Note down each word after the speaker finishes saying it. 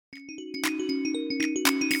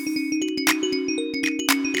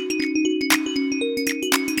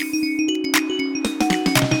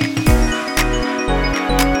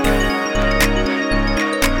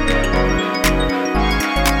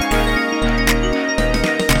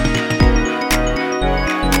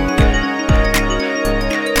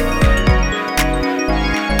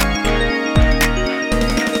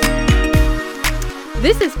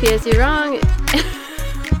This is P.S. You're Wrong.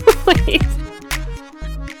 Wait.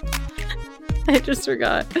 I just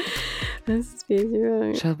forgot. This is P.S. You're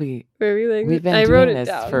Wrong. Shelby, Where we like? we've been I wrote doing it this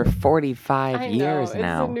down. for 45 years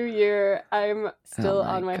now. It's a new year. I'm still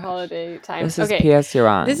on my gosh. holiday time. This is okay. P.S. You're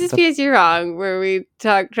Wrong. This is P.S. You're Wrong, where we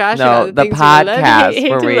talk trash No, about the the things we love, podcast hate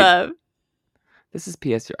where to we- love. This is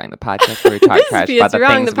P.S. You're Wrong, the podcast where we talk This is trash P.S. about the You're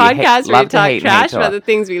Wrong, things the we podcast where we love to talk hate and hate trash to about love. the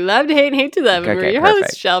things we love to hate and hate to love. And Okay, we're your perfect.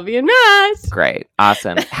 hosts, Shelby and Matt. Great.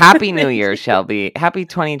 Awesome. Happy New Year, Shelby. Happy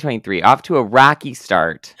 2023. Off to a rocky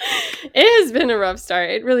start. It has been a rough start.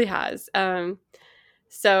 It really has.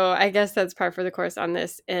 So I guess that's par for the course on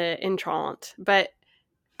this entrant. But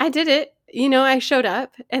I did it. You know, I showed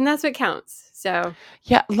up, and that's what counts. So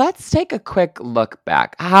Yeah, let's take a quick look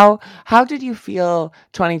back. How did you feel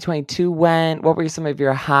 2022 went? What were some of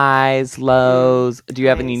your highs, lows? Do you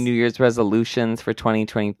have any highs. New Year's resolutions for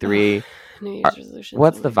 2023? New Year's resolutions.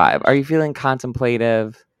 What's oh the my vibe? gosh. Are you feeling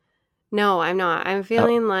contemplative? No, I'm not. I'm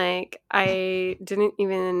feeling like I didn't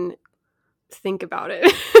even think about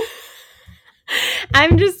it.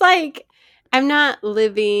 I'm just like, I'm not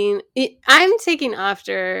living. I'm taking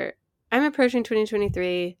after. I'm approaching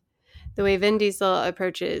 2023 the way Vin Diesel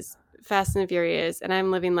approaches Fast and the Furious, and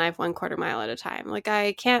I'm living life 1/4 mile at a time. Like,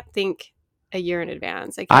 I can't think a year in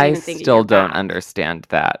advance. I can't I even think a still year don't back. understand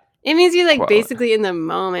that. It means you're like quote. basically in the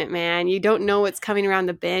moment, man. You don't know what's coming around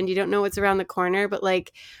the bend. You don't know what's around the corner, but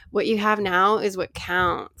like what you have now is what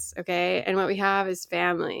counts, okay? And what we have is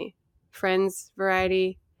family, friends,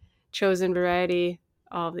 variety, chosen variety,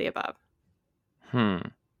 all of the above.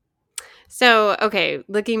 So, okay,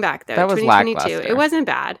 looking back though, That was 2022, lackluster. it wasn't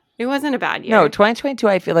bad. It wasn't a bad year. No, 2022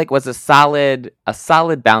 I feel like was a solid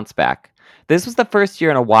bounce back. This was the first year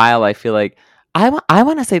in a while I feel like I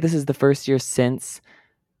want to say this is the first year since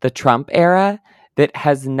the Trump era that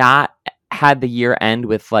has not had the year end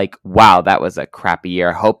with like, wow, that was a crappy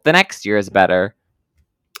year. Hope the next year is better.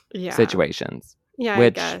 Yeah. Situations. Yeah,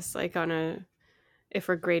 which- I guess like if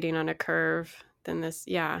we're grading on a curve, then this,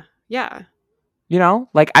 yeah. You know,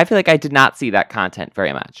 like I feel like I did not see that content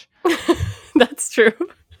very much. That's true.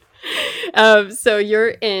 So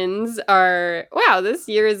your ins are, wow, this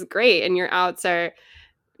year is great. And your outs are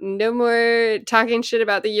no more talking shit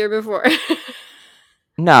about the year before.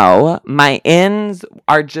 No, my ins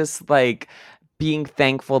are just like being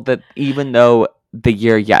thankful that even though the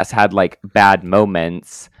year, yes, had like bad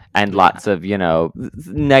moments and lots of, you know,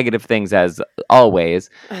 negative things as always,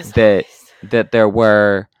 that there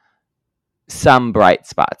were some bright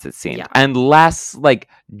spots, it seemed, Yeah. and less like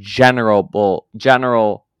general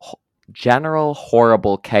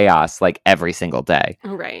horrible chaos like every single day.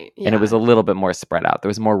 Right. And it was a little bit more spread out. There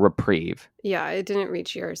was more reprieve. Yeah, it didn't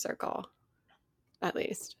reach your circle, at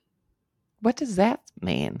least. What does that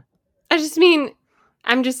mean? I just mean,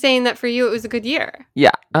 I'm just saying that for you, it was a good year.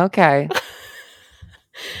 Yeah. Okay.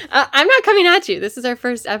 I'm not coming at you. This is our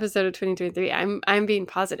first episode of 2023. I'm being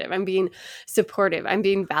positive. I'm being supportive. I'm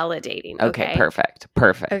being validating. Okay. Perfect.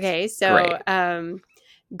 Okay. So, Great.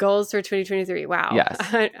 Goals for 2023. Wow. Yes.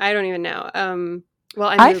 I don't even know. Well,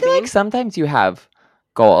 I feel like sometimes you have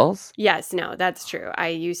goals. Yes. No, that's true. I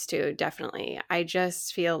used to, definitely. I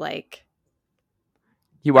just feel like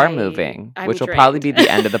You are moving, I'm which will probably be drained.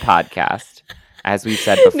 the end of the podcast, as we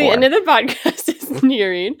said before. the end of the podcast is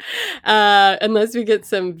nearing, unless we get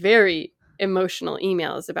some very emotional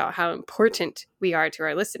emails about how important we are to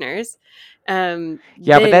our listeners. Yeah,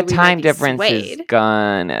 but that time difference is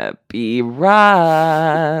gonna be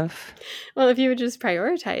rough. Well, if you would just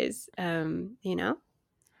prioritize, you know,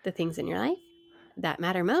 the things in your life that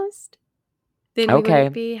matter most, then we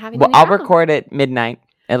wouldn't be having. Well, any I'll problems. record at midnight.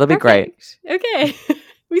 It'll be great. Okay,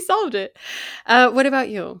 we solved it. What about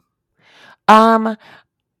you?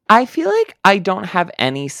 I feel like I don't have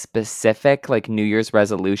any specific like New Year's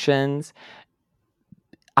resolutions.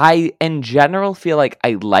 I, in general, feel like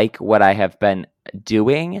I like what I have been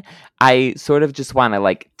doing. I sort of just want to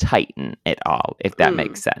like tighten it all, if that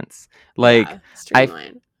makes sense. Like,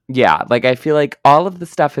 streamline. like I feel like all of the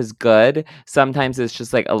stuff is good. Sometimes it's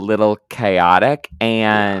just like a little chaotic,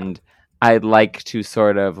 and I'd like to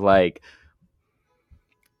sort of like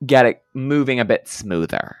get it moving a bit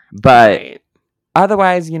smoother. But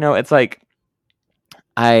otherwise, you know, it's like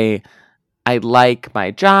I I like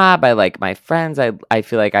my job. I like my friends. I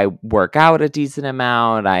feel like I work out a decent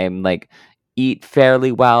amount. I'm like eat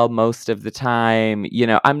fairly well most of the time.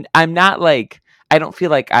 I'm not like I don't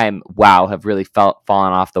feel like have really fallen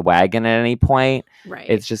off the wagon at any point. Right.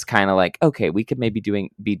 It's just kind of like, okay, we could maybe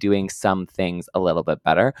be doing some things a little bit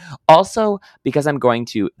better. Also, because I'm going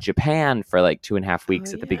to Japan for like 2.5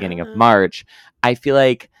 weeks at the beginning of March, I feel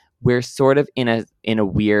like we're sort of in a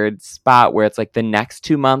weird spot where it's like the next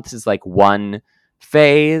 2 months is like one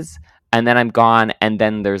phase, and then I'm gone, and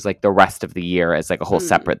then there's like the rest of the year as like a whole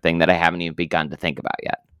separate thing that I haven't even begun to think about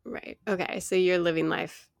yet. Right. Okay. So you're living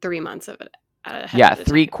life 3 months of it. Yeah,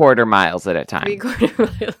 3/4 miles at a time.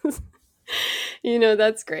 3/4 miles.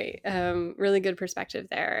 That's great. Really good perspective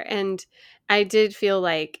there. And I did feel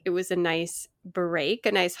like it was a nice break,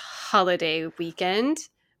 a nice holiday weekend.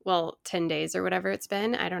 Well, 10 days or whatever it's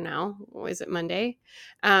been. I don't know. Was it Monday?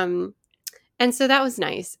 And so that was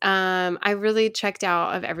nice. I really checked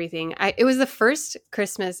out of everything. It was the first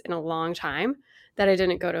Christmas in a long time that I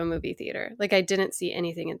didn't go to a movie theater. Like I didn't see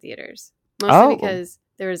anything in theaters. Mostly because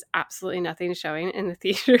there was absolutely nothing showing in the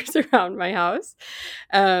theaters around my house.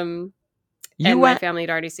 My family had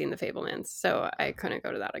already seen The Fabelmans, so I couldn't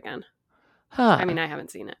go to that again. Huh. I mean, I haven't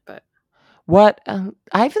seen it, but... What?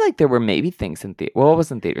 I feel like there were maybe things in theater. Well, what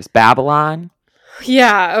was in theaters? Babylon?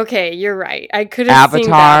 Yeah, okay, you're right. I could have seen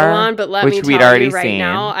Babylon, but let me tell you right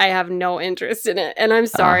now, I have no interest in it. And I'm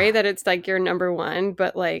sorry that it's like your number one,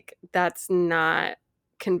 but like that's not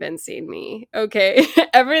convincing me. Okay,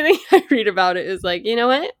 everything I read about it is like, you know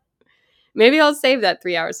what? Maybe I'll save that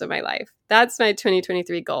 3 hours of my life. That's my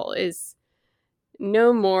 2023 goal is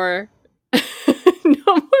no more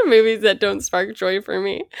movies that don't spark joy for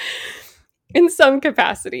me in some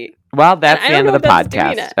capacity. Well, that's the end of the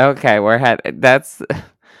podcast. Okay, we're headed. That's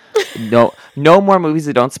no more movies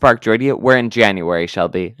that don't spark joy to you. We're in January,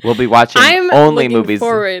 Shelby. We'll be watching only movies. I'm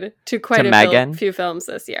looking forward to quite a few films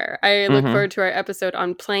this year. I look forward to our episode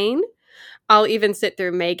on Plane. I'll even sit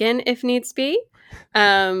through Megan if needs be.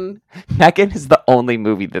 Megan is the only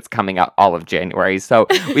movie that's coming out all of January, so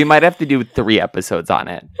we might have to do 3 episodes on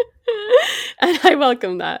it. And I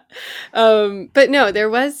welcome that. But no, there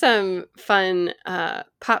was some fun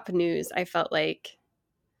pop news I felt like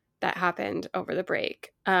that happened over the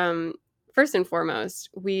break. First and foremost,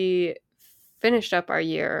 we finished up our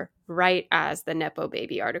year right as the Nepo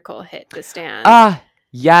Baby article hit the stand.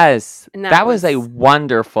 Yes. That was a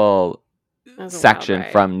wonderful section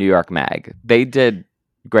from New York Mag. They did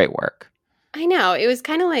great work. I know. It was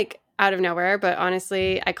kind of like out of nowhere, but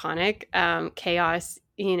honestly iconic. Chaos,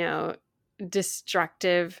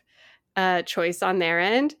 destructive choice on their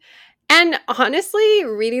end. And honestly,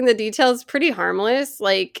 reading the details, pretty harmless.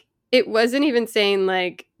 Like, it wasn't even saying,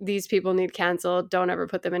 like, these people need canceled, don't ever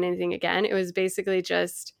put them in anything again. It was basically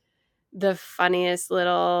just the funniest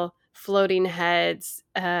little floating heads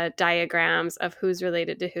diagrams of who's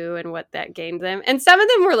related to who and what that gained them. And some of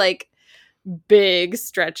them were, like, big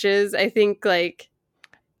stretches. I think, like,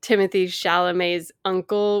 Timothée Chalamet's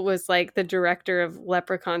uncle was, like, the director of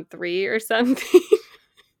Leprechaun 3 or something.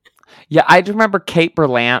 Yeah, I remember Kate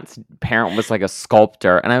Berlant's parent was, like, a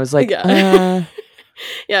sculptor. And I was like,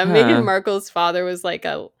 Yeah, Meghan Markle's father was, like,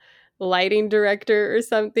 a lighting director or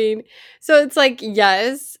something. So it's like,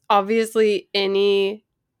 yes, obviously any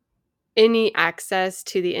access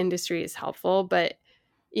to the industry is helpful. But,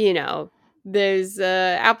 there's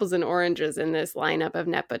apples and oranges in this lineup of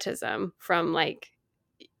nepotism from, like,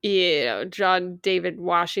 John David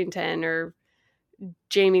Washington or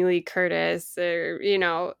Jamie Lee Curtis or,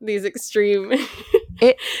 these extreme stars.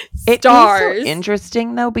 It is so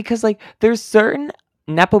interesting, though, because, like, there's certain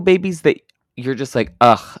Nepo babies that you're just like,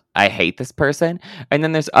 ugh, I hate this person. And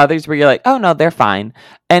then there's others where you're like, oh, no, they're fine.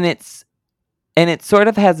 And it sort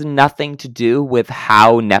of has nothing to do with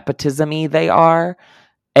how nepotism-y they are.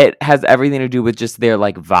 It has everything to do with just their,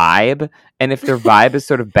 like, vibe. And if their vibe is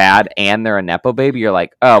sort of bad and they're a Nepo baby, you're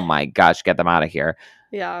like, oh my gosh, get them out of here.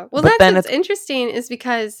 Yeah. Well, but that's what's interesting is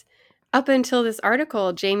because up until this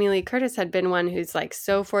article, Jamie Lee Curtis had been one who's, like,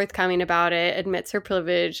 so forthcoming about it, admits her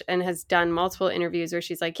privilege, and has done multiple interviews where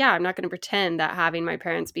she's like, yeah, I'm not going to pretend that having my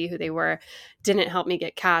parents be who they were didn't help me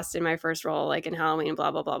get cast in my first role, like in Halloween,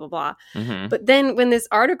 blah, blah, blah, blah, blah. Mm-hmm. But then when this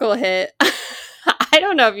article hit, I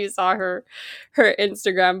don't know if you saw her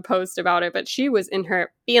Instagram post about it, but she was in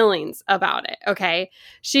her feelings about it, okay?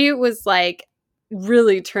 She was, like,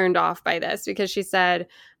 really turned off by this because she said,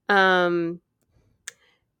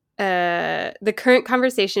 the current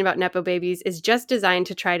conversation about Nepo babies is just designed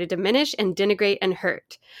to try to diminish and denigrate and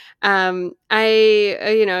hurt.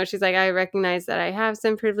 She's like, I recognize that I have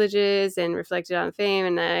some privileges and reflected on fame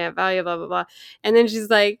and that I have value, blah, blah, blah. And then she's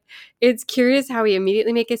like, it's curious how we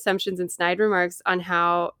immediately make assumptions and snide remarks on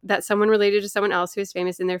how that someone related to someone else who is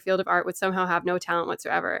famous in their field of art would somehow have no talent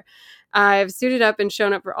whatsoever. I've suited up and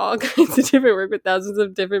shown up for all kinds of different work with thousands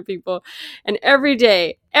of different people. And every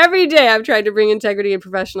day I've tried to bring integrity and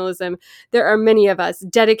professionalism. There are many of us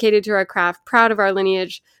dedicated to our craft, proud of our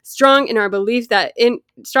lineage, strong in our belief in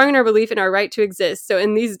our right to exist. So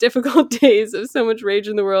in these difficult days of so much rage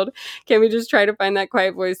in the world, can we just try to find that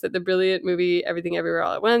quiet voice that the brilliant movie Everything Everywhere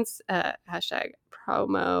All at Once,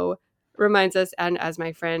 #promo, reminds us. And as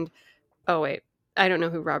my friend, I don't know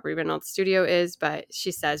who Rob Reynolds' studio is, but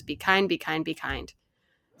she says, be kind, be kind, be kind.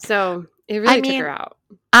 So it really took her out.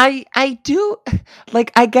 I do,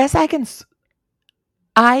 like, I guess I can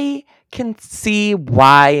see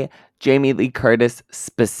why Jamie Lee Curtis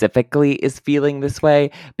specifically is feeling this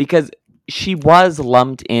way, because she was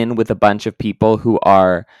lumped in with a bunch of people who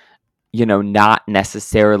are, not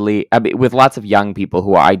necessarily, with lots of young people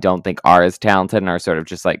who I don't think are as talented and are sort of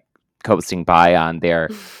just like coasting by on their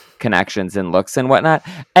connections and looks and whatnot.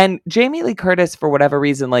 And Jamie Lee Curtis, for whatever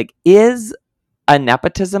reason, like, is a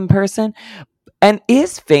nepotism person and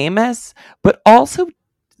is famous, but also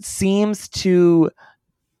seems to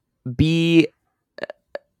be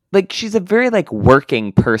like, she's a very like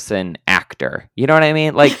working person actor. You know what I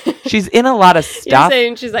mean? Like, she's in a lot of stuff. You're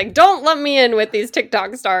saying she's like, don't let me in with these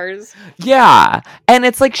TikTok stars. Yeah. And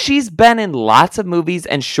it's like, she's been in lots of movies,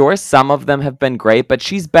 and sure, some of them have been great, but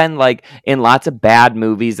she's been like in lots of bad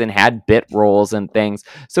movies and had bit roles and things.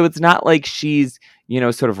 So it's not like she's,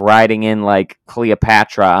 sort of riding in like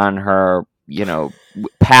Cleopatra on her,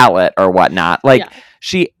 palette or whatnot. Like,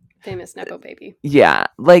 she... Famous Nepo baby. Yeah,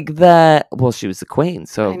 like she was the queen,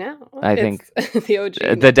 so I know. I think the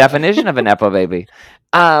OG, the definition of a Nepo baby.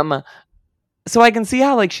 So I can see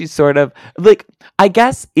how like she's sort of like, I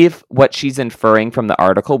guess if what she's inferring from the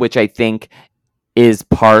article, which I think is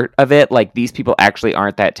part of it, like, these people actually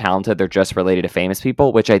aren't that talented, they're just related to famous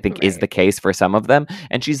people, which I think is the case for some of them.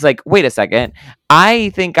 And she's like, wait a second,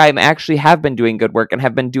 I think I'm actually have been doing good work and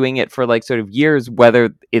have been doing it for like sort of years,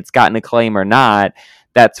 whether it's gotten acclaim or not.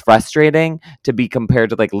 That's frustrating to be compared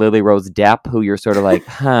to like Lily Rose Depp, who you're sort of like,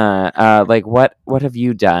 like what have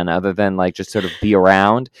you done other than like just sort of be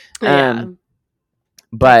around? But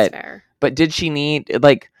did she need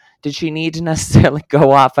to necessarily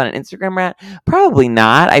go off on an Instagram rant? Probably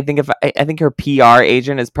not. I think her PR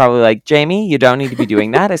agent is probably like, Jamie, you don't need to be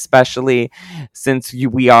doing that, especially since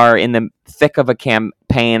we are in the thick of a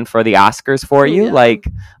campaign for the Oscars for you. Yeah. Like,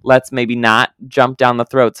 let's maybe not jump down the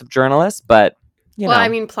throats of journalists, but I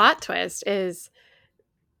mean, plot twist is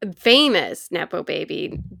famous Nepo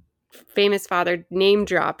baby, famous father, name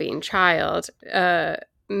dropping child, Meghan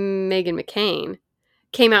McCain,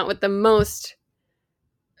 came out with the most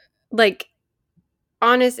like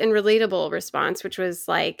honest and relatable response, which was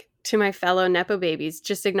like, to my fellow Nepo babies,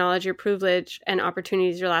 just acknowledge your privilege and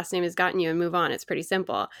opportunities your last name has gotten you and move on. It's pretty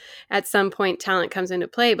simple. At some point, talent comes into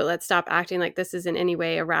play, but let's stop acting like this is in any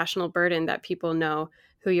way a rational burden that people know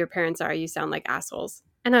who your parents are. You sound like assholes.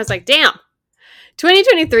 And I was like, damn,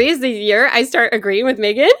 2023 is the year I start agreeing with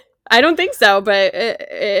Meghan? I don't think so, but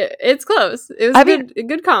it's close. It was a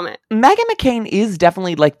good comment. Meghan McCain is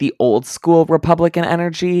definitely like the old school Republican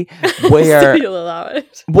energy, where you'll allow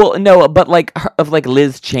it. Well, no, but like of like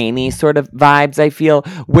Liz Cheney sort of vibes. I feel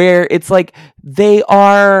where it's like they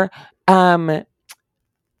are,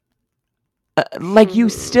 like you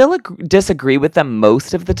still disagree with them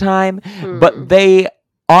most of the time, but they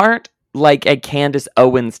aren't like a Candace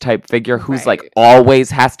Owens type figure who's like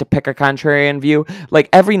always has to pick a contrarian view. Like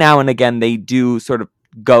every now and again they do sort of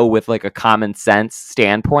go with like a common sense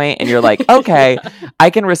standpoint, and you're like, okay, I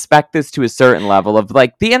can respect this to a certain level of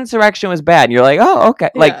like, the insurrection was bad, and you're like, oh, okay.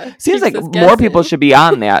 Like, seems like more people should be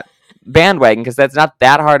on that bandwagon, because that's not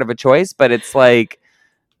that hard of a choice, but it's like,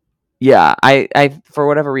 yeah, I for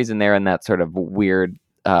whatever reason they're in that sort of weird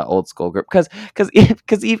old school group, because Meghan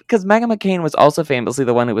McCain was also famously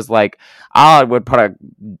the one who was like, I would put a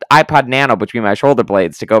iPod Nano between my shoulder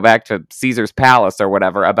blades to go back to Caesar's Palace or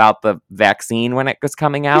whatever about the vaccine when it was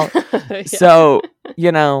coming out. Yeah. So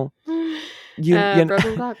broken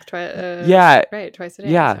clock twice a day. Yeah,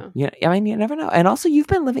 so. Yeah. I mean, you never know. And also, you've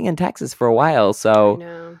been living in Texas for a while, so I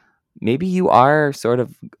know. Maybe you are sort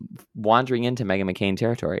of wandering into Meghan McCain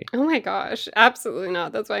territory. Oh my gosh, absolutely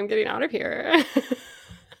not. That's why I'm getting out of here.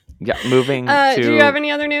 Yeah, moving to... Do you have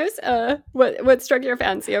any other news? What struck your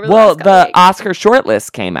fancy over the last couple weeks? Oscar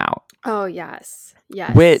shortlist came out. Oh, yes.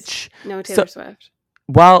 Yes. which no Taylor Swift.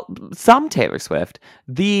 Well, some Taylor Swift.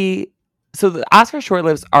 So the Oscar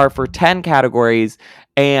shortlists are for 10 categories,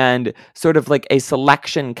 and sort of like a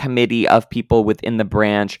selection committee of people within the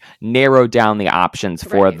branch narrow down the options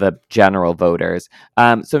for Right. the general voters.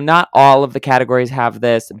 So not all of the categories have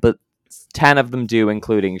this, but 10 of them do,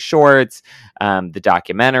 including shorts, the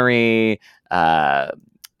documentary,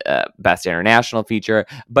 best international feature.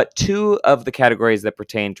 But 2 of the categories that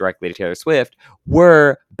pertain directly to Taylor Swift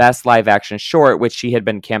were best live action short, which she had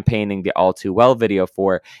been campaigning the All Too Well video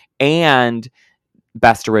for, and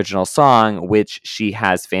best original song, which she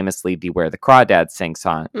has famously the Where the Crawdads Sing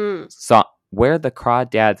song. Where the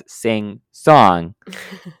Crawdads Sing song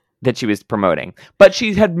that she was promoting. But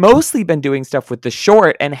she had mostly been doing stuff with the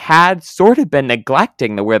short and had sort of been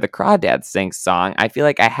neglecting the Where the Crawdads Sing song. I feel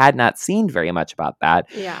like I had not seen very much about that.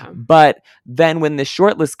 Yeah. But then when the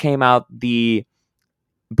shortlist came out, the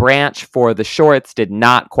branch for the shorts did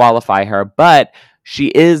not qualify her, but she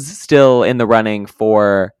is still in the running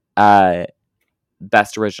for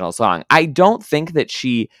best original song. I don't think that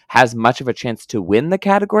she has much of a chance to win the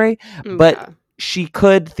category, but she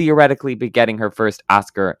could theoretically be getting her first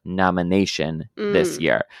Oscar nomination this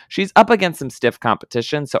year. She's up against some stiff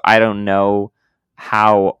competition, so I don't know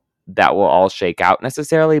how that will all shake out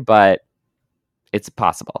necessarily, but it's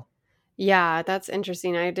possible. Yeah, that's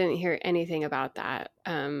interesting. I didn't hear anything about that.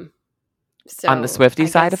 So on the Swiftie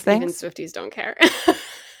side of things? Even Swifties don't care.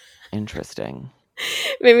 Interesting.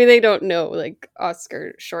 Maybe they don't know, like,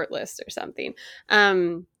 Oscar shortlist or something.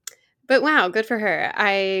 But wow, good for her.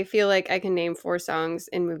 I feel like I can name 4 songs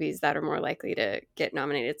in movies that are more likely to get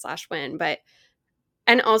nominated / win.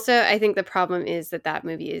 And also, I think the problem is that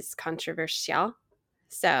movie is controversial.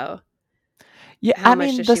 So, yeah, I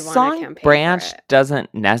mean, the song branch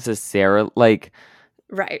doesn't necessarily, like...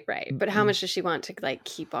 Right. But how much does she want to, like,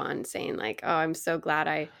 keep on saying, like, oh, I'm so glad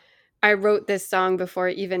I wrote this song before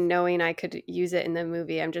even knowing I could use it in the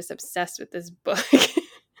movie. I'm just obsessed with this book.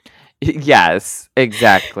 Yes,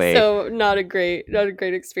 exactly. So not a great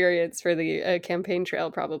experience for the campaign trail,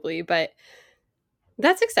 probably, but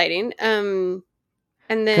that's exciting. And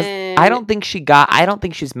then I don't think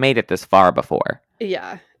she's made it this far before.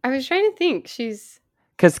 Yeah, I was trying to think.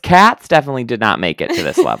 Because Cats definitely did not make it to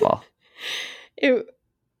this level.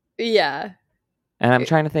 Yeah. And I'm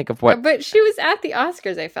trying to think of what... But she was at the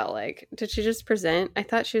Oscars, I felt like. Did she just present? I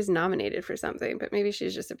thought she was nominated for something, but maybe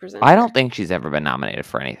she's just a presenter. I don't think she's ever been nominated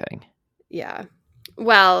for anything. Yeah.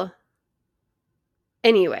 Well,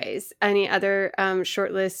 anyways, any other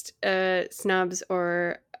shortlist snubs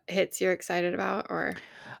or hits you're excited about? Or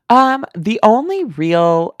the only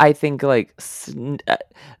real, I think, like,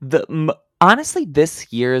 honestly,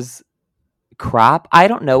 this year's crop, I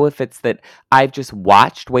don't know if it's that I've just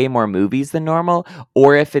watched way more movies than normal,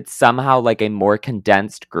 or if it's somehow like a more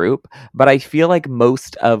condensed group, but I feel like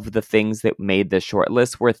most of the things that made the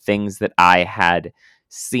shortlist were things that I had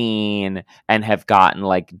seen and have gotten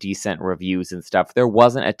like decent reviews and stuff. There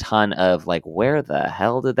wasn't a ton of like, where the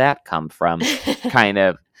hell did that come from kind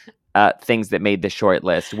of things that made the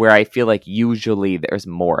shortlist, where I feel like usually there's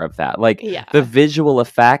more of that. Like the visual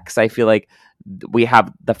effects, I feel like we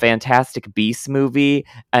have the Fantastic Beasts movie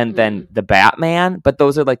and then the Batman, but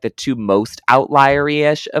those are like the 2 most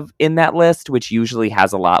outlier-ish in that list, which usually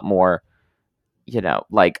has a lot more,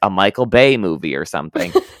 like a Michael Bay movie or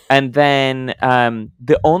something. And then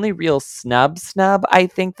the only real snub I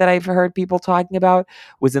think that I've heard people talking about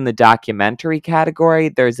was in the documentary category.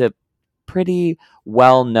 There's a pretty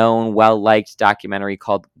well-known, well-liked documentary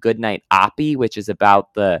called Goodnight Oppie, which is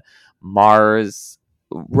about the Mars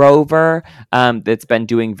rover that's been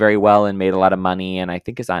doing very well and made a lot of money, and I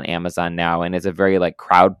think is on Amazon now, and is a very like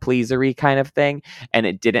crowd pleasery kind of thing, and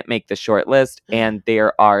it didn't make the short list. And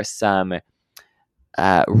there are some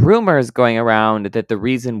rumors going around that the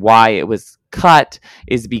reason why it was cut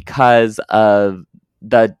is because of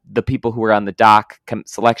the people who were on the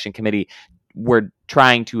selection committee were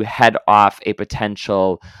trying to head off a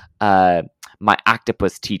potential My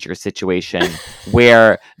Octopus Teacher situation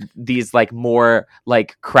where these like more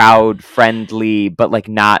like crowd friendly but like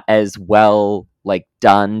not as well like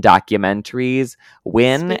done documentaries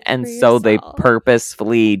win, and so they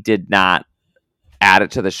purposefully did not add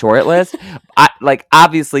it to the short list.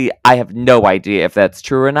 Obviously I have no idea if that's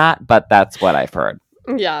true or not, but that's what I've heard.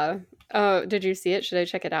 Yeah. Did you see it? Should I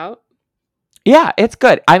check it out? Yeah, it's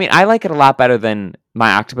good. I mean, I like it a lot better than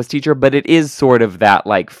My Octopus Teacher, but it is sort of that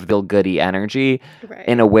like feel-goody energy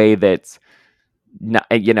in a way that's not,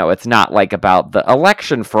 it's not like about the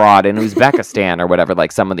election fraud in Uzbekistan or whatever,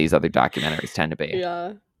 like some of these other documentaries tend to be.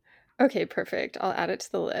 Yeah. Okay, perfect. I'll add it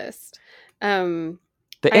to the list.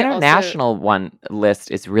 The I also international one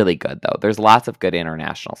list is really good, though. There's lots of good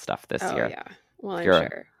international stuff this Oh year. yeah. Well, If I'm you're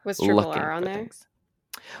sure. Was Triple looking R on for there? things.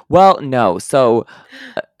 Well, no. So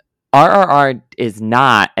RRR is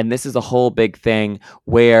not, and this is a whole big thing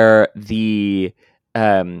where the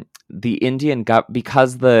Indian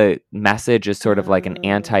because the message is sort of like an Oh.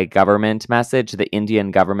 anti-government message, the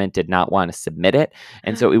Indian government did not want to submit it,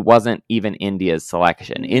 and so it wasn't even India's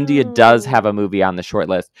selection. India does have a No. movie on the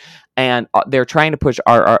shortlist, and they're trying to push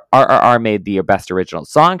RRR made the best original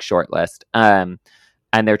song shortlist, and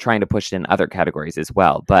they're trying to push it in other categories as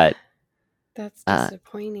well, That's uh,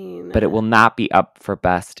 disappointing. but it will not be up for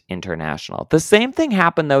Best International. The same thing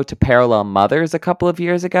happened though to Parallel Mothers a couple of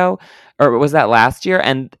years ago, or was that last year?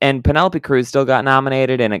 And Penelope Cruz still got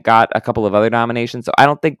nominated, and it got a couple of other nominations. So I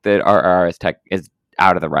don't think that RR is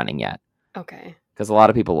out of the running yet, Okay. because a lot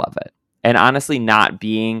of people love it. And honestly, not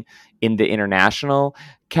being in the international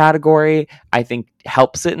category, I think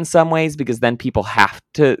helps it in some ways, because then people have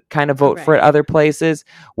to kind of vote for it Right. other places.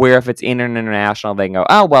 Where if it's in an international, they can go,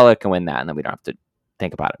 oh well, it can win that, and then we don't have to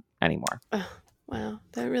think about it anymore. Oh, wow.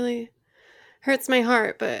 That really hurts my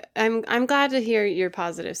heart, but I'm glad to hear your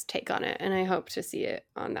positive take on it, and I hope to see it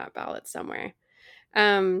on that ballot somewhere.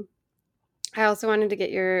 Um, I also wanted to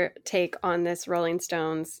get your take on this Rolling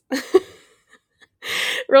Stones.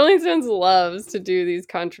 Rolling Stones loves to do these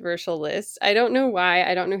controversial lists. I don't know why.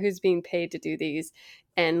 I don't know who's being paid to do these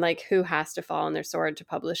and like who has to fall on their sword to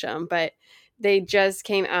publish them, but they just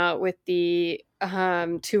came out with the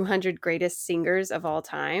 200 greatest singers of all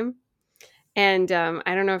time. And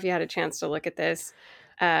I don't know if you had a chance to look at this,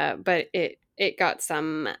 but it got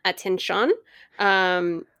some attention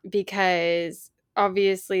because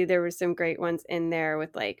obviously there were some great ones in there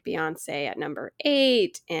with like Beyonce at number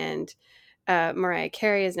 8 and Mariah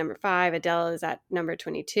Carey is number 5. Adele is at number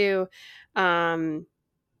 22.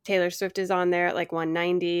 Taylor Swift is on there at like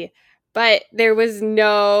 190. But there was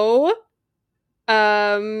no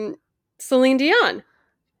Celine Dion.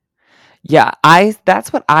 Yeah,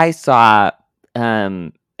 that's what I saw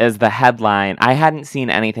as the headline. I hadn't seen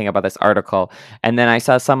anything about this article, and then I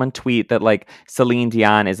saw someone tweet that like Celine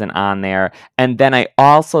Dion isn't on there, and then I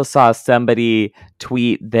also saw somebody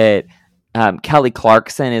tweet that Kelly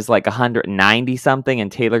Clarkson is like 190 something,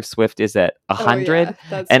 and Taylor Swift is at Oh 100, yeah,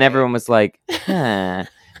 that's and right. everyone was like, "Huh."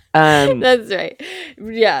 That's right.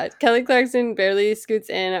 Yeah, Kelly Clarkson barely scoots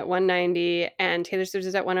in at 190 and Taylor Swift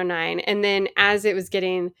is at 109. And then as it was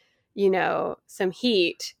getting, some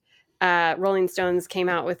heat, Rolling Stones came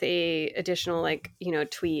out with a additional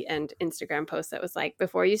tweet and Instagram post that was like,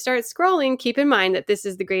 before you start scrolling, keep in mind that this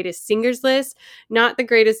is the greatest singers list, not the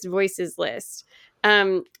greatest voices list.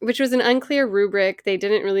 Which was an unclear rubric. They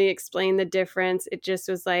didn't really explain the difference. It just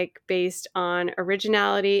was like based on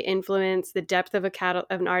originality, influence, the depth of of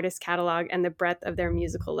an artist's catalog, and the breadth of their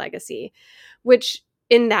musical legacy. Which,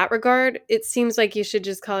 in that regard, it seems like you should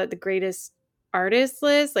just call it the greatest artist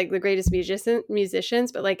list, like the greatest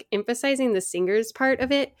musicians. But like emphasizing the singers part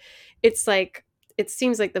of it, it's like it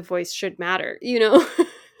seems like the voice should matter,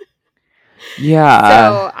 Yeah.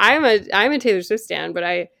 So I'm a Taylor Swift stan,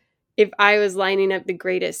 but if I was lining up the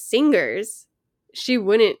greatest singers, she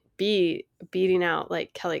wouldn't be beating out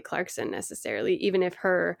like Kelly Clarkson necessarily, even if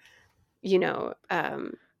her,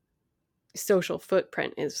 social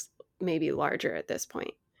footprint is maybe larger at this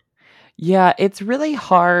point. Yeah, it's really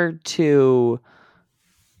hard to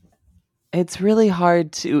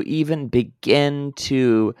even begin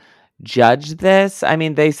to judge this. I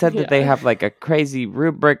mean, they said that they Yeah. have like a crazy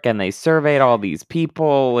rubric and they surveyed all these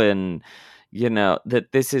people, and that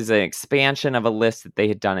this is an expansion of a list that they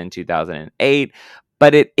had done in 2008,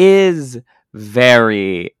 but it is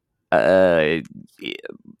very I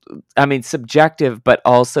mean, subjective, but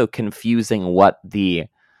also confusing what the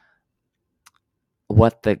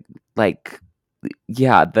like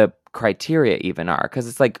the criteria even are, because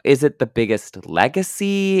it's like, is it the biggest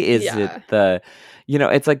legacy, is it Yeah.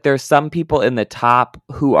 it's like there's some people in the top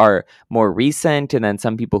who are more recent and then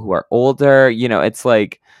some people who are older, it's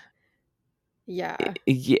like, Yeah.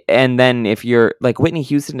 and then if you're like Whitney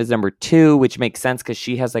Houston is number 2, which makes sense because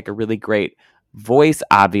she has like a really great voice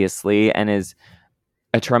obviously and is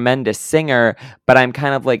a tremendous singer, but I'm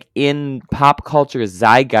kind of like, in pop culture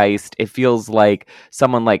zeitgeist, it feels like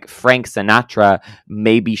someone like Frank Sinatra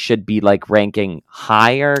maybe should be like ranking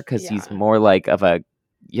higher because he's Yeah. more like of a,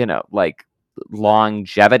 like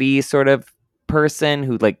longevity sort of person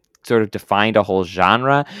who like sort of defined a whole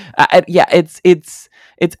genre. Yeah, it's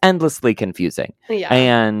endlessly confusing. Yeah.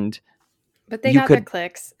 And But they you got the could,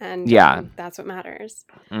 clicks, and yeah. that's what matters.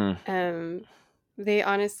 Mm. They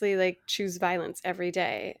honestly like choose violence every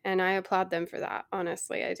day, and I applaud them for that.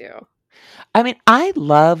 Honestly, I do. I mean, I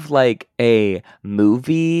love like a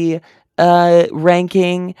movie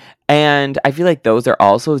ranking, and I feel like those are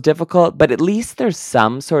also difficult, but at least there's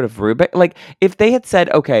some sort of rubric. Like if they had said,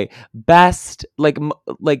 okay, best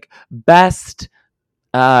like best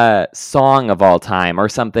song of all time or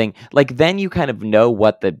something, like then you kind of know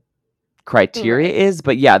what the criteria Right. is.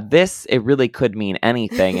 But yeah, this it really could mean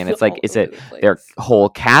anything, and it's like, All is over it the their place. whole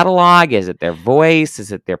catalog? Is it their voice?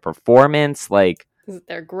 Is it their performance? Like, Is it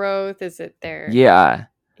their growth? Is it their yeah,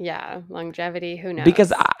 longevity? Who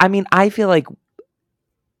because knows? I mean, I feel like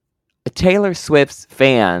Taylor Swift's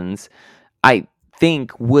fans, I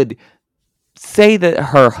think, would say that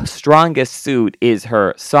her strongest suit is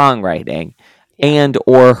her songwriting Yeah. and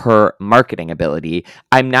or her marketing ability.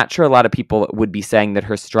 I'm not sure a lot of people would be saying that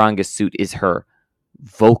her strongest suit is her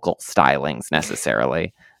vocal stylings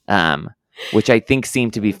necessarily, which I think seem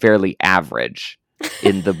to be fairly average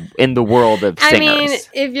in the world of I mean, singers.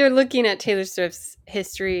 if you're looking at Taylor Swift's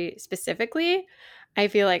history specifically, I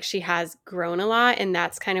feel like she has grown a lot, and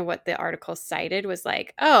that's kind of what the article cited was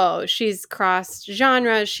like, oh, she's crossed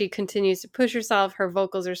genres, she continues to push herself, her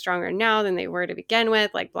vocals are stronger now than they were to begin with,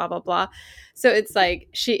 like blah blah blah. So it's like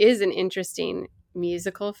she is an interesting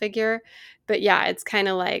musical figure, but yeah, it's kind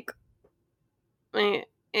of like I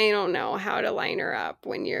don't know how to line her up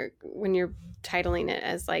when you're titling it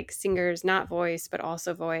as like singers, not voice, but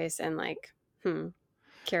also voice, and like, Yeah,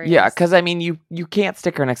 curious. because I mean, you can't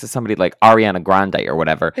stick her next to somebody like Ariana Grande or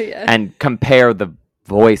whatever Yeah. and compare the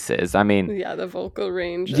voices. I mean, Yeah, the vocal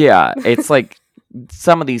range. yeah, it's like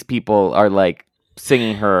some of these people are like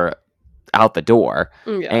singing her out the door,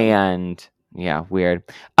 Yeah. and yeah, weird.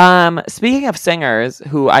 Speaking of singers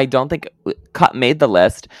who I don't think made the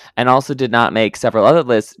list and also did not make several other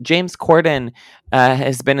lists, James Corden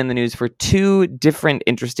has been in the news for two different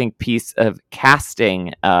interesting piece of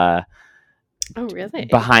casting Oh, really?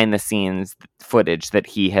 behind the scenes footage that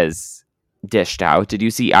he has dished out. Did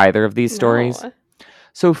you see either of these stories? No.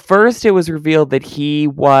 So first, it was revealed that he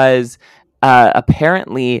was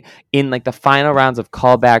apparently in like the final rounds of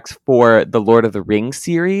callbacks for the Lord of the Rings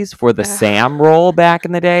series for the Sam role back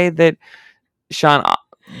in the day. That Sean,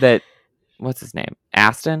 that what's his name?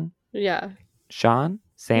 Aston? Yeah. Sean?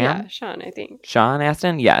 Sam? Yeah, Sean, I think. Sean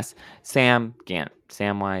Aston? Yes.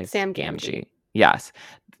 Samwise Sam Gamgee. Gamgee. Yes.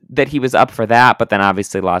 That he was up for that, but then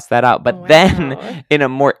obviously lost that out. But Wow. then, in a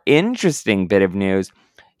more interesting bit of news,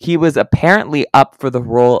 he was apparently up for the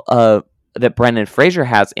role of that Brendan Fraser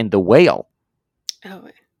has in The Whale. Oh,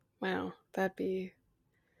 wow. That'd be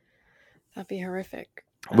horrific.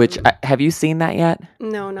 Which have you seen that yet?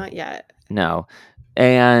 No, not yet. No,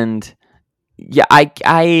 and yeah,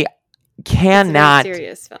 I cannot. It's a very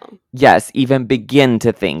serious film. Yes, even begin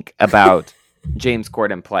to think about James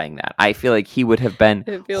Corden playing that. I feel like he would have been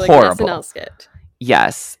It'd be like horrible. an SNL skit.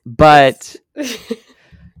 Yes, but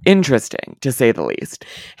interesting to say the least.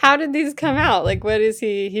 How did these come out? Like, what is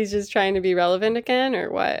he? He's just trying to be relevant again,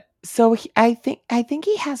 or what? So I think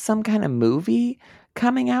he has some kind of movie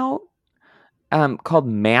coming out called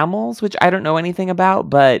Mammals, which I don't know anything about,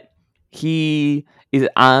 but he is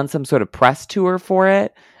on some sort of press tour for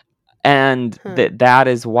it. And that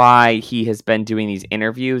is why he has been doing these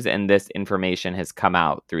interviews, and this information has come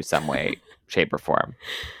out through some way, shape, or form.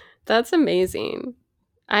 That's amazing.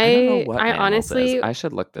 I don't know what I honestly is. I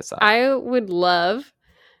should look this up. I would love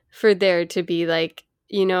for there to be like,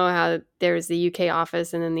 you know how there's the UK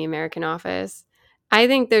office and then the American office. I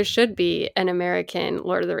think there should be an American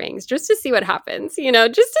Lord of the Rings just to see what happens,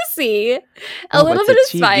 just to see a little bit of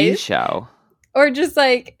TV spice. show. Or just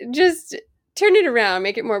turn it around,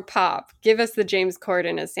 make it more pop. Give us the James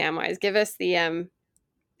Corden as Samwise. Give us the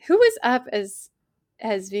who was up as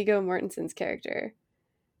Viggo Mortensen's character?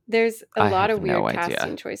 There's a lot of weird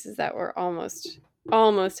casting choices that were almost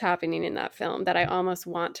happening in that film that I almost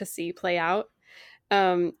want to see play out,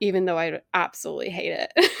 even though I absolutely hate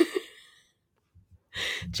it.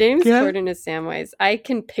 James Corden as Samwise. I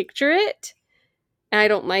can picture it, and I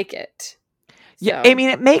don't like it. Yeah, I mean,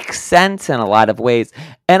 it makes sense in a lot of ways.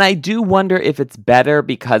 And I do wonder if it's better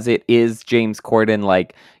because it is James Corden,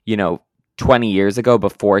 20 years ago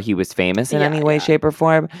before he was famous in any way, shape, or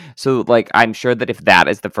form. So, I'm sure that if that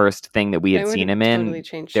is the first thing that we had seen him in, totally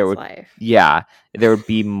changed his life. Yeah, there would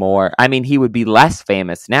be more. I mean, he would be less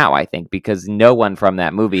famous now, I think, because no one from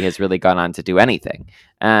that movie has really gone on to do anything.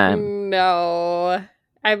 No,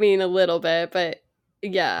 I mean, a little bit, but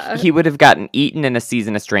yeah. He would have gotten eaten in a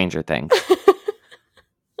season of Stranger Things.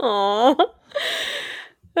 Aww.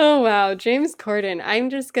 Oh, wow. James Corden. I'm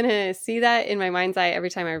just going to see that in my mind's eye every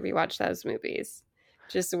time I rewatch those movies.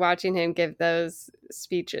 Just watching him give those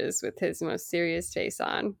speeches with his most serious face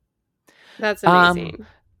on. That's amazing.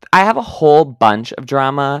 I have a whole bunch of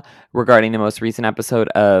drama regarding the most recent episode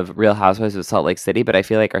of Real Housewives of Salt Lake City, but I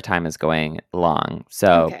feel like our time is going long,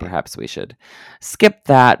 so Okay. perhaps we should skip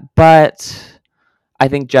that. But I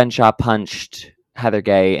think Jen Shaw punched Heather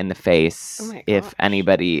Gay in the face. Oh my If gosh.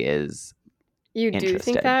 anybody is You do think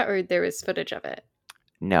interested. that, or there was footage of it?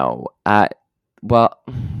 No. Well,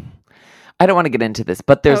 I don't want to get into this,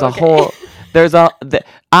 but there's Oh, a okay. whole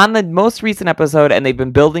on the most recent episode, and they've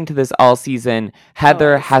been building to this all season.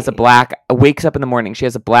 Heather I has a see. wakes up in the morning. She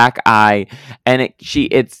has a black eye, and she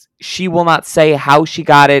will not say how she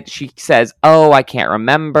got it. She says, "Oh, I can't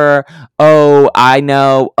remember. Oh, I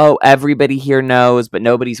know. Oh, everybody here knows, but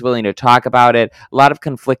nobody's willing to talk about it." A lot of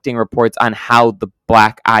conflicting reports on how the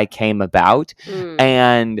black eye came about,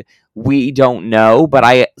 and we don't know, but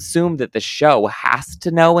I assume that the show has to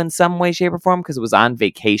know in some way, shape, or form because it was on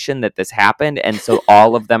vacation that this happened, and so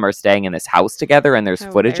all of them are staying in this house together, and there's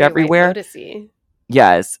footage very everywhere. White Lotus-y.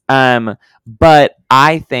 Yes, but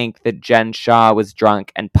I think that Jen Shaw was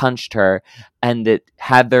drunk and punched her, and that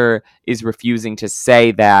Heather is refusing to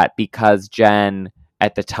say that because Jen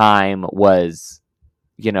at the time was,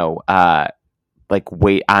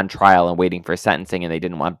 wait on trial and waiting for sentencing, and they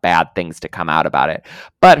didn't want bad things to come out about it.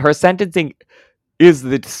 But her sentencing is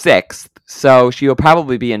the 6th, so she will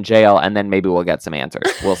probably be in jail, and then maybe we'll get some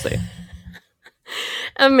answers. We'll see.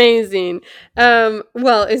 Amazing.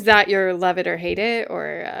 Well, is that your love it or hate it,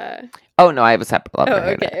 or? Oh no, I have a separate love it or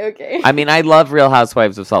hate it. Okay. I mean, I love Real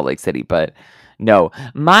Housewives of Salt Lake City, but no.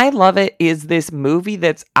 My love it is this movie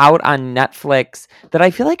that's out on Netflix that I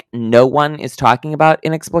feel like no one is talking about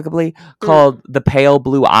inexplicably, called The Pale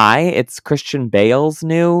Blue Eye. It's Christian Bale's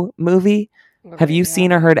new movie. Okay, Have you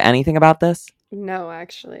seen or heard anything about this? No,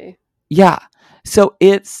 actually. Yeah. So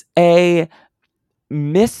it's a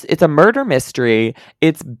murder mystery.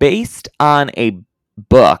 It's based on a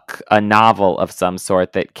book, a novel of some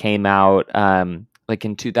sort that came out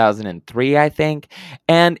in 2003, I think.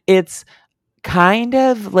 And it's kind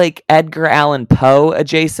of like Edgar Allan Poe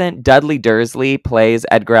adjacent. Dudley Dursley plays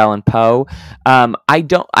Edgar Allan Poe. I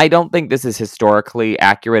don't think this is historically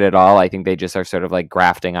accurate at all. I think they just are sort of like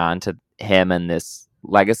grafting on to him and this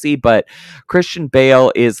legacy. But Christian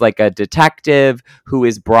Bale is like a detective who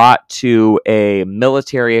is brought to a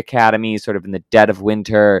military academy sort of in the dead of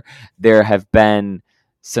winter. There have been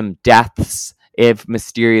some deaths in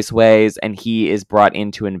mysterious ways, and he is brought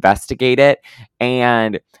in to investigate it.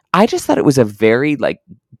 And I just thought it was a very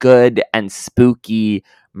good and spooky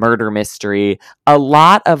murder mystery. A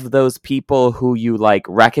lot of those people who you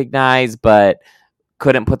recognize but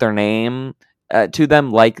couldn't put their name to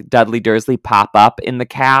them, like Dudley Dursley, pop up in the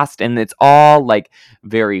cast, and it's all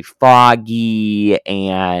very foggy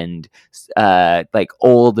and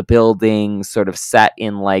old buildings, sort of set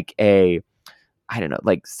in I don't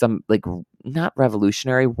know, some not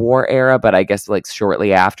Revolutionary War era, but I guess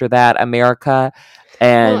shortly after that, America.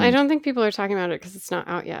 And I don't think people are talking about it because it's not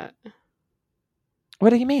out yet. What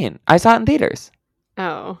do you mean? I saw it in theaters.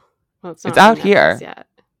 Oh, well, it's out here yet.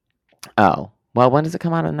 Oh, well, when does it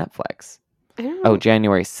come out on Netflix? I don't know. Oh,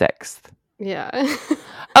 January 6th. Yeah.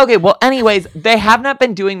 Okay, well, anyways, they have not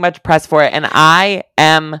been doing much press for it, and I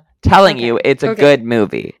am telling you, it's a good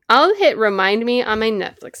movie. I'll hit remind me on my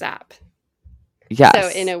Netflix app. Yes.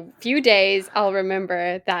 So in a few days, I'll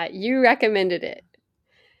remember that you recommended it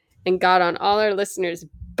and got on all our listeners'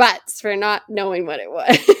 butts for not knowing what it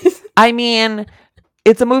was. I mean,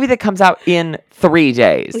 it's a movie that comes out in 3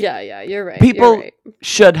 days. Yeah, you're right. People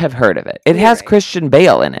should have heard of it. It has Christian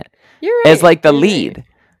Bale in it. You're right. As the lead,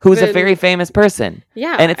 who's a very famous person.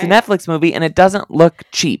 Yeah. And it's a Netflix movie, and it doesn't look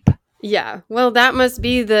cheap. Yeah. Well, that must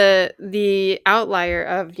be the outlier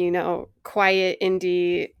of, quiet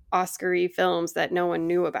indie Oscar-y films that no one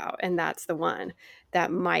knew about, and that's the one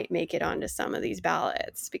that might make it onto some of these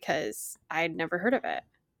ballots because I'd never heard of it.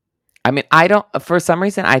 I mean, for some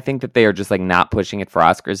reason, I think that they are just not pushing it for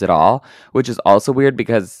Oscars at all, which is also weird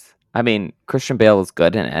because, I mean, Christian Bale is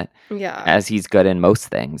good in it. Yeah. As he's good in most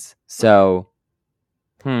things. So,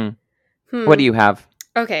 what do you have?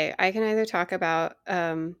 Okay, I can either talk about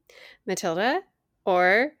Matilda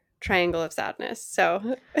or Triangle of Sadness.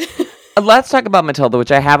 So let's talk about Matilda,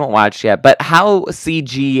 which I haven't watched yet. But how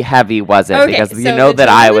CG heavy was it? Okay, because so you know that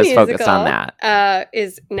Matilda I was musical, focused on that.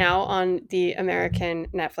 Is now on the American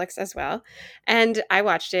Netflix as well, and I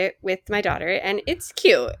watched it with my daughter, and it's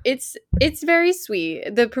cute. It's very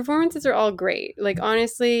sweet. The performances are all great.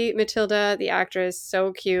 Honestly, Matilda, the actress,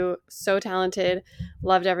 so cute, so talented.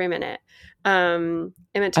 Loved every minute. Emma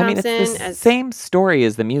Thompson. It's the same story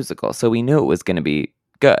as the musical, so we knew it was going to be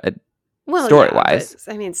good. Well, story-wise. yeah,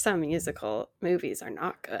 but, I mean, some musical movies are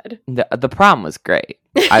not good. The Prom was great.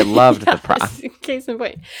 I loved The Prom. Case in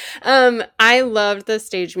point. I loved the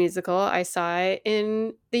stage musical. I saw it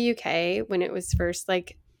in the UK when it was first,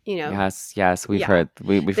 like, you know. Yes, we've Yeah. heard.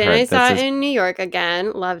 We've Then heard. I saw This it is in New York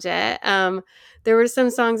again. Loved it. There were some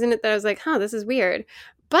songs in it that I was like, huh, this is weird.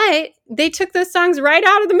 But they took those songs right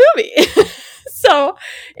out of the movie. So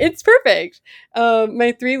it's perfect.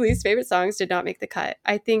 My 3 least favorite songs did not make the cut.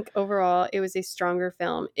 I think overall it was a stronger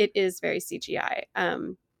film. It is very CGI.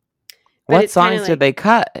 But what it's kinda songs did like- they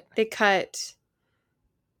cut? They cut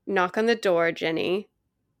Knock on the Door, Jenny.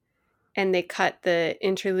 And they cut the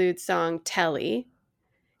interlude song, Telly.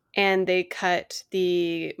 And they cut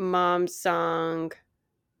the mom song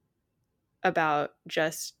about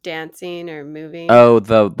just dancing or moving. Oh,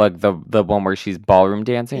 the one where she's ballroom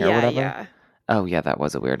dancing or yeah, whatever. yeah. Oh yeah, that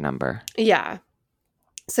was a weird number. Yeah.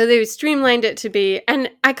 So they streamlined it to be, and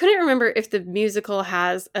I couldn't remember if the musical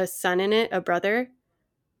has a son in it, a brother,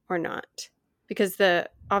 or not, because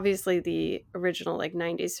obviously the original like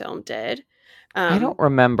 90s film did. I don't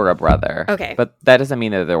remember a brother. Okay. But that doesn't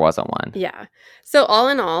mean that there wasn't one. Yeah. So all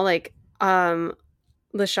in all, like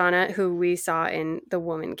Lashana, who we saw in The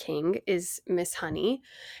Woman King, is Miss Honey,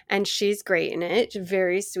 and she's great in it.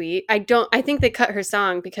 Very sweet. I think they cut her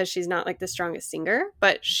song because she's not like the strongest singer,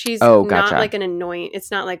 but she's gotcha. not like an annoying. It's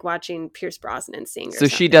not like watching Pierce Brosnan sing. So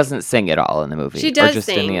she doesn't sing at all in the movie. She does or just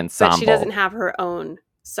sing, in the ensemble. but she doesn't have her own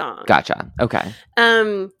song. Gotcha. Okay.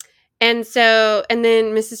 And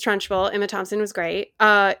then Mrs. Trunchbull, Emma Thompson, was great.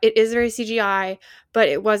 It is very CGI, but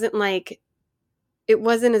it wasn't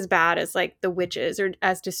as bad as like The Witches or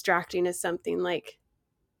as distracting as something like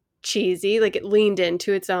cheesy. Like it leaned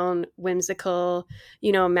into its own whimsical,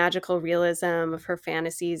 magical realism of her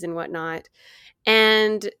fantasies and whatnot.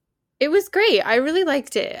 And it was great. I really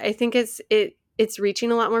liked it. I think it's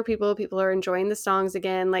reaching a lot more people. People are enjoying the songs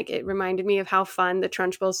again. Like it reminded me of how fun the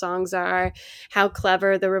Trunchbull songs are, how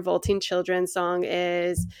clever the Revolting Children song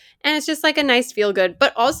is. And it's just like a nice feel good,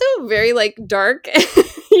 but also very like dark.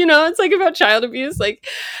 It's like about child abuse. Like,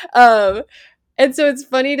 and so it's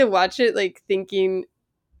funny to watch it, like thinking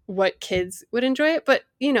what kids would enjoy it. But,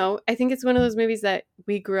 I think it's one of those movies that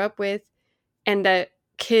we grew up with and that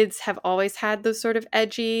kids have always had those sort of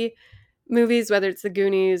edgy movies, whether it's The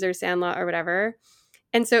Goonies or Sandlot or whatever.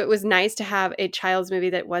 And so it was nice to have a child's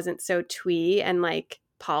movie that wasn't so twee and like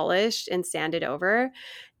polished and sanded over.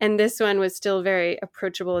 And this one was still very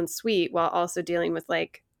approachable and sweet while also dealing with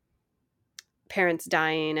like parents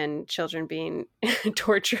dying and children being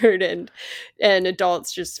tortured and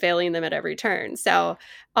adults just failing them at every turn. So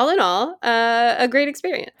all in all, a great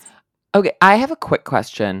experience. Okay, I have a quick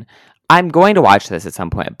question. I'm going to watch this at some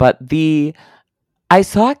point, but I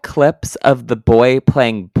saw clips of the boy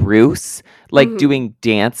playing Bruce, like doing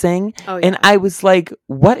dancing. Oh, yeah. And I was like,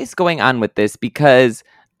 what is going on with this? Because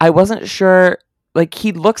I wasn't sure. Like,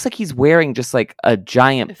 he looks like he's wearing just like a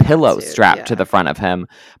giant pillow suit, strapped to the front of him.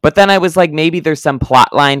 But then I was like, maybe there's some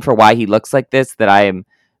plot line for why he looks like this that I am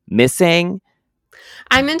missing.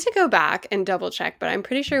 I meant to go back and double check, but I'm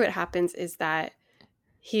pretty sure what happens is that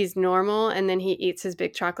he's normal and then he eats his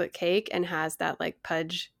big chocolate cake and has that like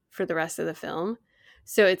pudge for the rest of the film.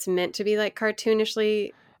 So it's meant to be like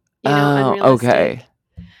cartoonishly, unrealistic. Okay.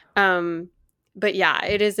 But yeah,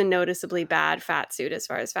 it is a noticeably bad fat suit as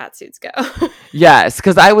far as fat suits go. Yes,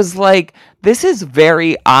 because I was like, this is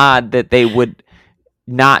very odd that they would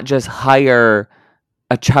not just hire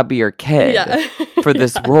a chubbier kid for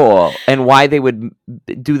this role, and why they would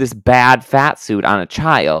do this bad fat suit on a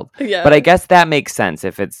child. Yeah. But I guess that makes sense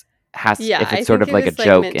if it's sort of like a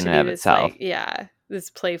joke in and of itself. Like, this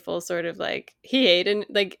playful sort of like he ate and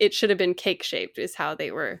like it should have been cake shaped is how they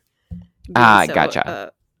were being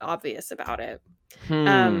gotcha. Obvious about it.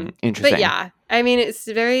 Interesting. But yeah, I mean,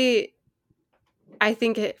 I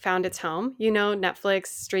think it found its home. Netflix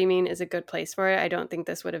streaming is a good place for it. I don't think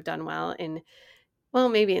this would have done well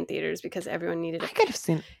maybe in theaters because everyone needed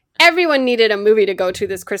everyone needed a movie to go to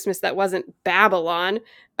this Christmas that wasn't Babylon.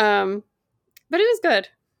 But it was good.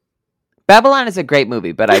 Babylon is a great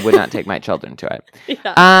movie, but I would not take my children to it.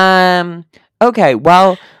 Yeah. Okay,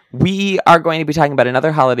 well, we are going to be talking about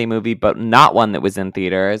another holiday movie, but not one that was in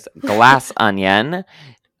theaters, Glass Onion,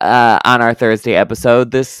 on our Thursday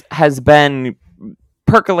episode. This has been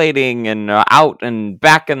percolating and out and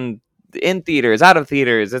back in theaters, out of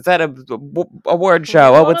theaters. It's at a award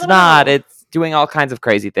show. Oh, it's not. It's doing all kinds of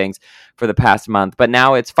crazy things for the past month. But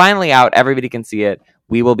now it's finally out. Everybody can see it.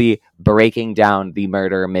 We will be breaking down the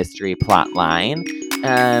murder mystery plot line.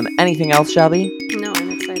 Anything else, Shelby? No,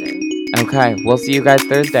 I'm excited. Okay, we'll see you guys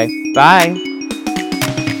Thursday. Bye.